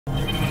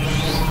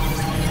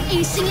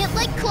Acing it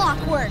like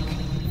clockwork.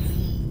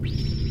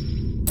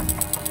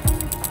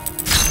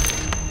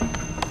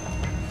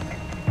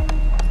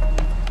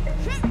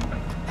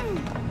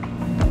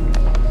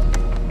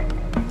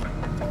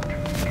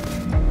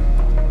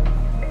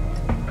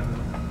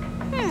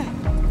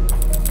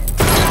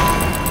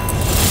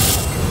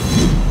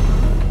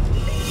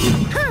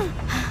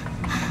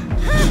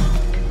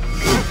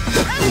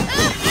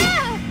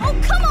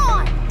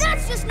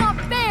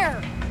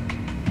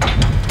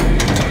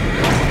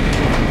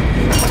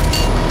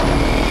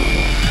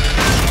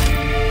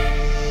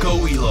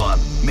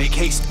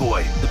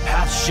 Boy, the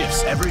path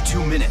shifts every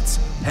 2 minutes.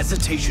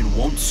 Hesitation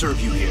won't serve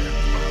you here.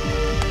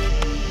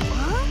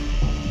 Huh?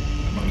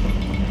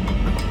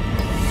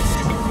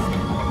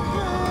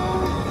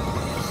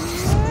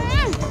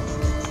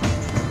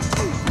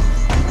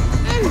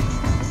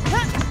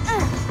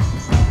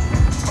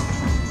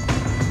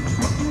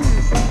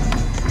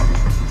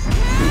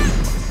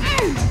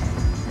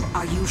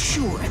 Are you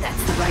sure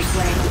that's the right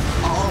way?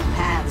 All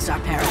paths are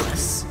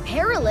perilous.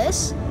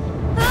 Perilous?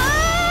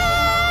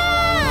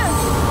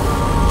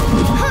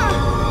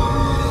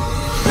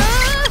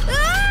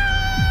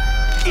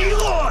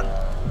 Elon!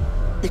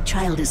 The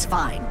child is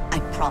fine, I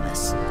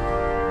promise.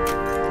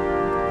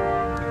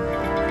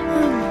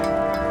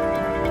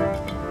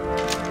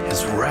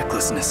 His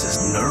recklessness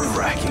is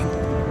nerve-wracking.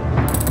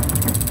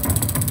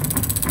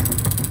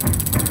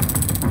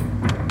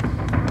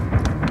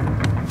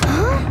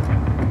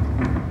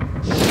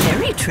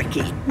 Very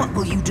tricky. What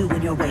will you do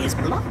when your way is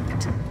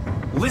blocked?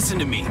 Listen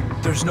to me.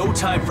 There's no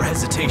time for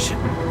hesitation.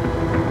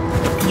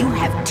 You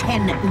have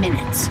 10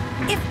 minutes.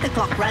 If the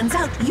clock runs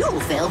out, you'll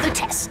fail the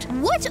test.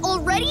 What,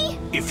 already?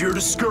 If you're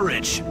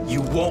discouraged,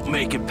 you won't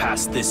make it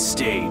past this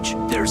stage.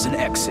 There's an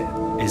exit.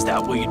 Is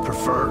that what you'd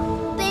prefer?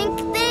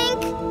 Think.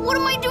 What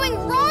am I doing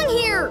wrong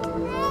here?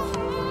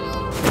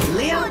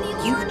 Leo,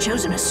 you've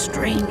chosen a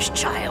strange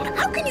child.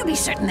 How can you be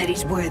certain that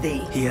he's worthy?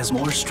 He has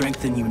more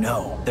strength than you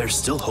know. There's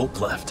still hope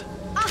left.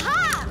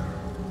 Aha!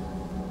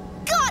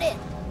 Got it!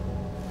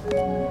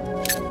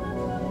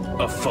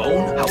 A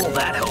phone? How will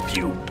that help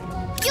you?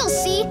 You'll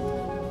see.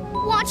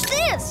 Watch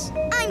this!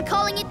 I'm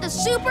calling it the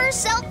Super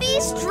Selfie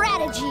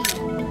Strategy.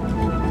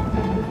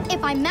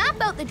 If I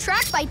map out the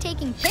track by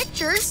taking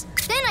pictures,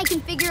 then I can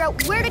figure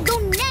out where to go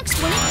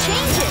next when it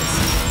changes.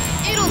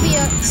 It'll be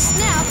a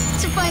snap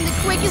to find the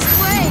quickest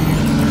way.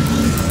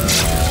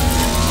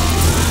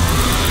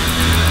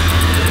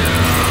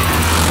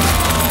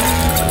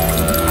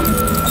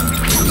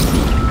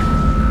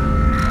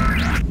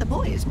 The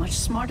boy is much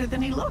smarter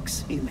than he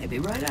looks. You may be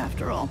right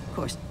after all. Of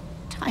course,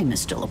 time is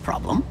still a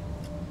problem.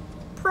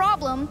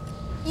 Problem?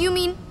 You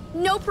mean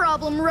no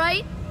problem,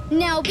 right?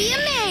 Now be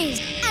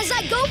amazed as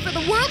I go for the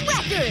world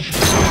record!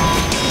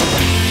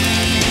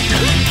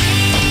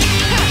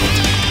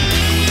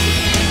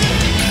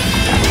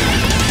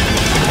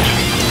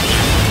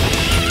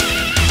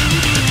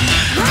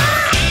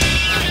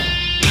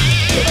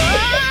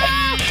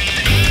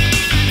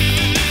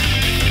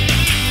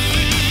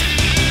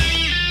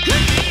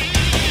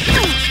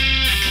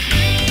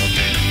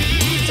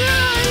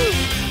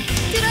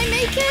 Did I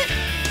make it?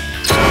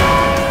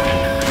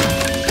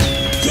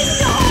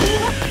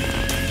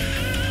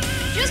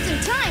 Just in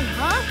time,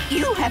 huh?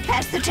 You have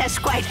passed the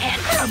test quite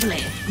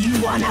admirably.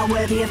 You are now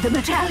worthy of the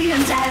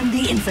Metalions and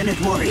the Infinite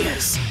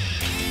Warriors.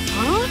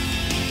 Huh?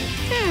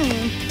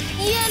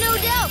 Yeah, no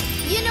doubt.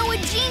 You know, a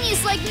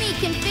genius like me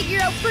can figure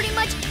out pretty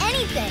much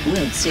anything.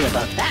 We'll see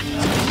about that.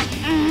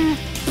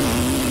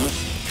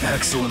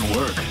 Excellent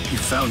work. You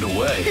found a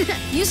way.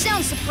 You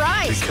sound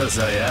surprised. Because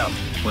I am.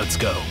 Let's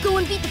go. Go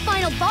and beat the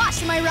final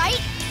boss, am I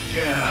right?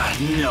 Yeah,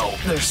 no,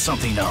 there's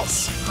something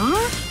else.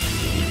 Huh?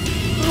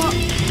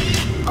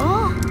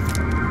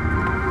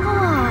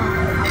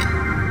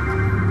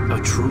 A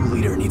true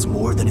leader needs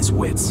more than his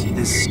wits.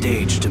 This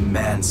stage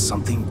demands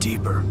something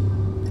deeper.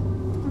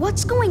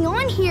 What's going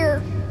on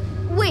here?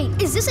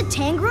 Wait, is this a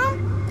Tangram?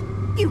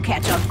 You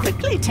catch on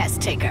quickly, test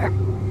taker.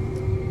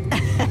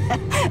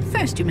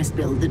 First you must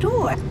build the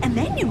door, and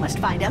then you must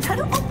find out how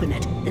to open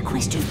it. The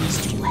question is,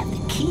 do you have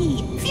the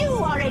key? Few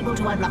are able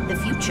to unlock the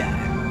future.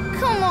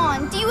 Come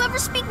on, do you ever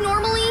speak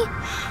normally?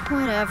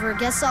 Whatever,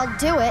 guess I'll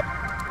do it.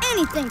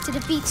 Anything to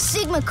defeat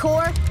Sigma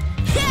Core.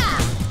 Yeah!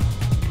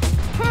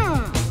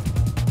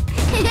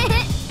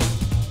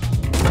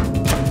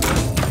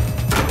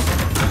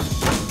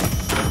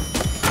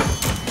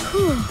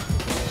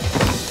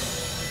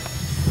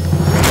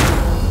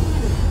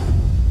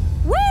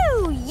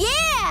 Woo!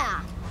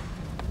 Yeah!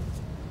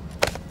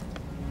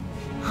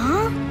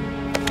 Huh?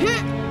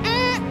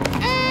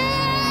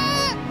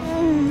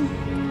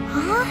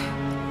 Huh?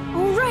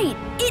 Oh, right.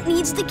 It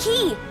needs the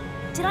key.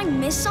 Did I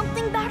miss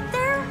something back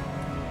there?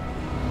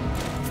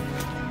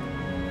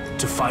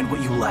 To find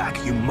what you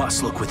lack, you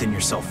must look within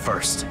yourself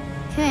first.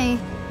 Okay.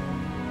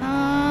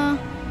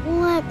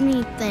 Let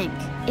me think.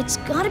 It's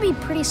gotta be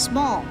pretty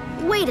small.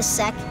 Wait a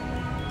sec.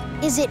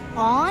 Is it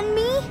on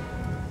me?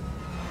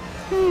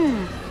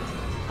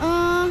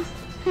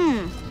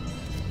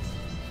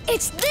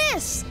 It's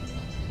this!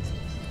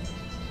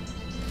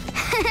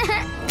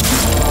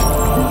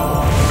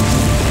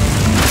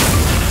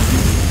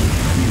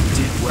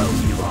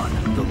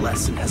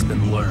 lesson has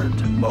been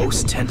learned.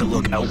 Most tend to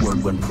look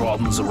outward when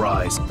problems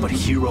arise, but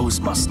heroes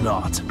must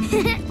not.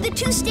 The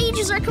 2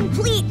 stages are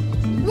complete.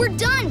 We're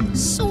done,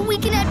 so we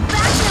can head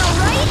back now,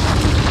 right?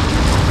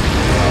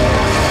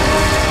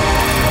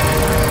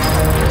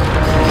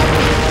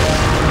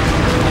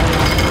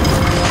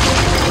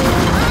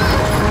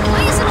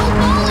 Why is it all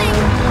falling?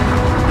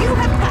 You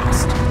have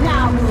passed.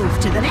 Now move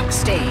to the next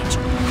stage.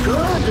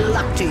 Good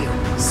luck to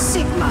you.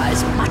 Sigma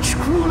is much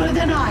crueler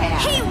than I am.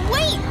 Hey,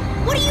 wait!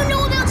 What do you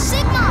know about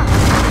Sigma?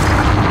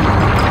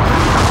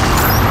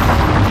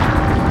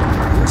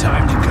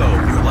 Time to go.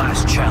 Your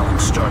last challenge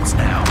starts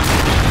now.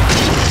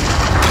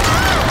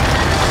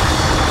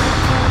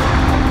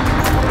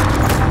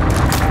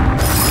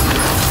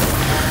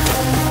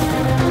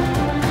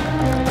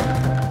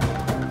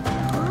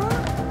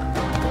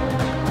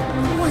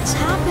 What's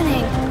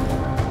happening?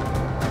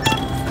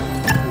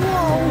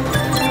 Whoa!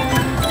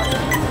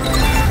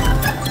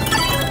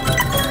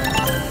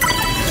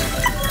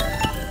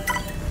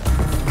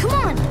 Come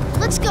on,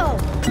 let's go.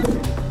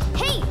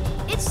 Hey,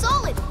 it's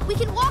solid. We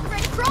can walk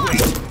right across.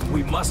 Wait,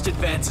 we must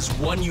advance as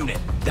one unit.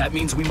 That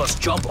means we must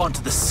jump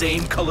onto the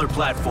same color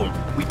platform.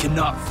 We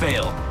cannot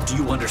fail. Do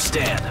you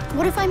understand?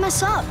 What if I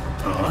mess up?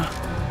 Huh?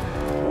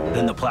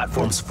 Then the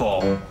platforms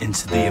fall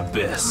into the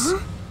abyss.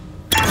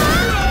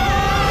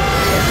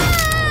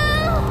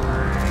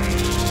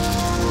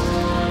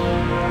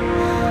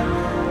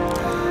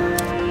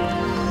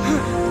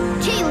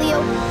 Okay,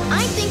 Leo,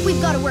 I think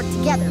we've got to work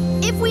together.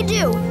 If we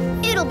do,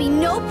 it'll be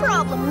no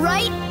problem,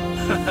 right?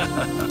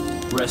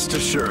 Rest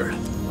assured,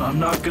 I'm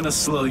not gonna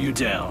slow you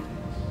down.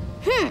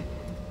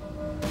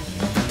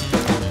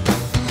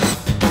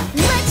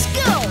 Let's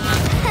go!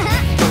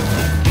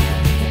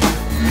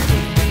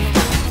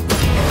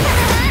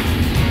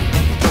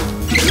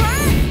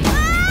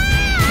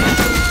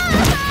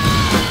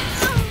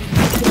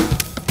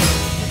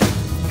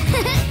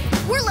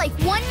 We're like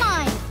one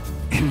mind.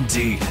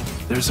 Indeed.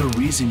 There's a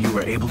reason you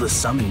were able to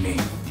summon me.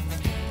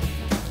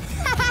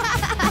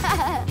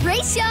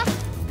 Race ya!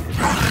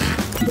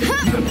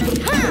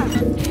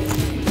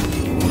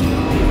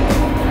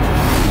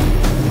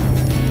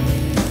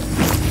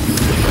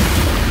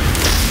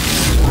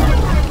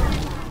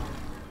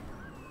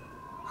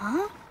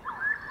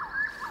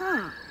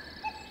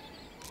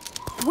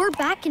 We're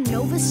back in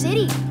Nova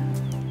City.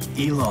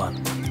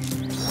 Elon,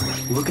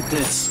 look at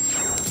this.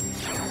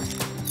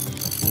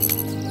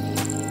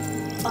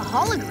 A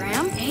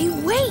hologram? Hey,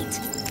 wait!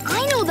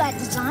 I know that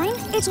design.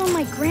 It's on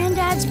my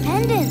granddad's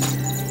pendant.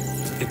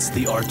 It's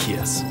the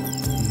Arceus,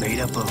 made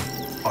up of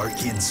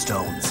Archean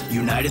Stones.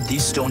 United,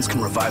 these stones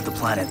can revive the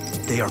planet.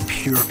 They are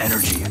pure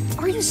energy.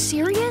 Are you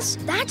serious?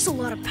 That's a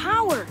lot of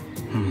power.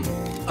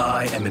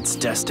 I am its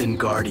destined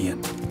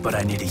guardian, but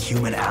I need a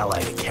human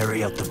ally to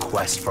carry out the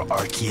quest for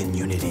Archean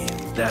unity.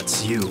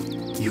 That's you.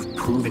 You've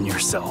proven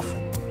yourself.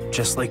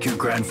 Just like your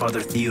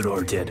grandfather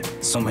Theodore did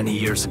so many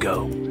years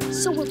ago.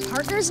 So we're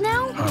partners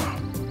now?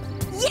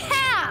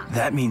 Yeah!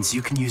 That means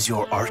you can use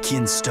your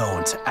Archean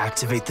Stone to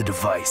activate the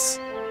device.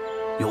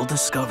 You'll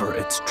discover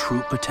its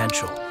true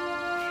potential.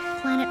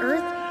 Planet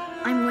Earth,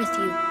 I'm with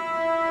you.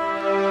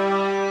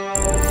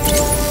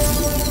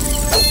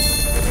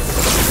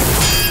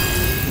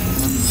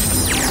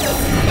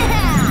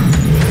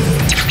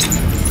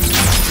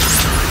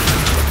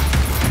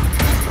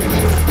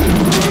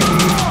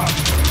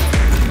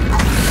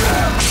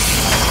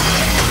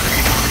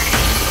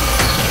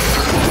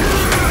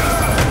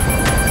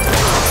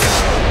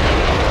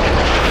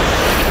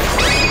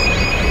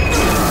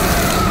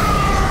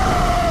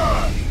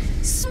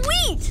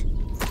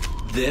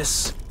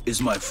 This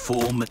is my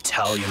full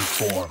Metalion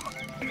form.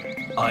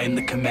 I am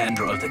the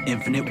commander of the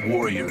Infinite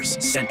Warriors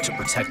sent to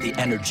protect the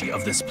energy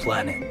of this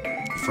planet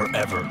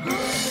forever.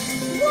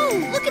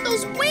 Whoa, look at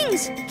those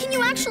wings! Can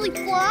you actually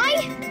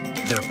fly?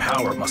 Their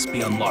power must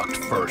be unlocked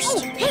first. Oh,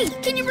 hey,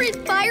 can you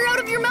breathe fire out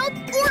of your mouth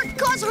or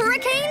cause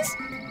hurricanes?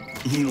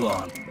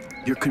 Elon,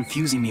 you're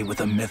confusing me with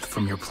a myth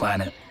from your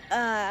planet.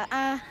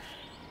 I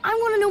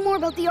want to know more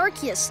about the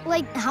Arceus.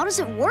 Like, how does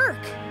it work?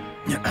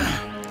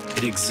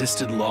 It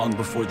existed long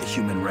before the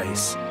human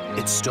race.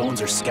 Its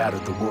stones are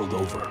scattered the world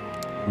over.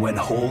 When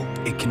whole,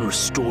 it can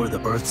restore the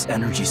Earth's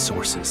energy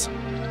sources.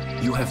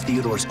 You have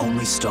Theodore's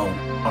only stone.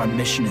 Our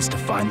mission is to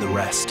find the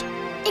rest.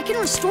 It can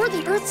restore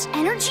the Earth's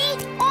energy?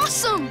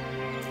 Awesome!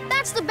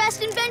 That's the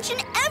best invention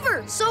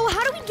ever! So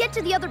how do we get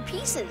to the other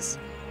pieces?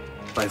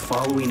 By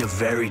following a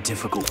very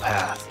difficult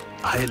path.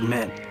 I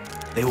admit,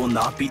 they will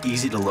not be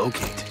easy to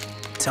locate.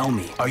 Tell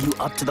me, are you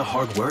up to the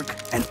hard work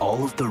and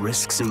all of the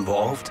risks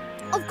involved?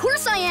 Of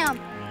course I am!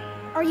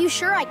 Are you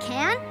sure I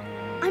can?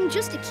 I'm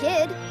just a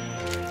kid.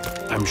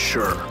 I'm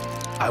sure.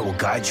 I will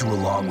guide you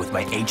along with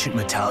my ancient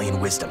Metalion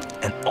wisdom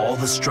and all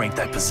the strength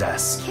I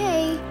possess.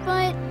 Okay,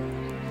 but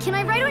can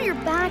I ride on your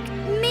back,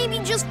 maybe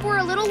just for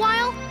a little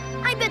while?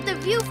 I bet the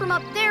view from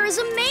up there is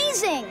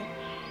amazing!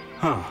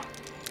 Huh.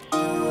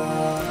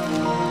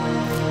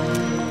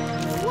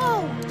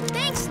 Whoa!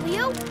 Thanks,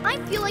 Leo! I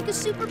feel like a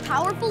super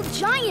powerful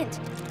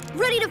giant!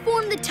 Ready to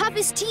form the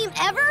toughest team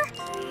ever?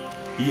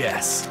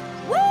 Yes.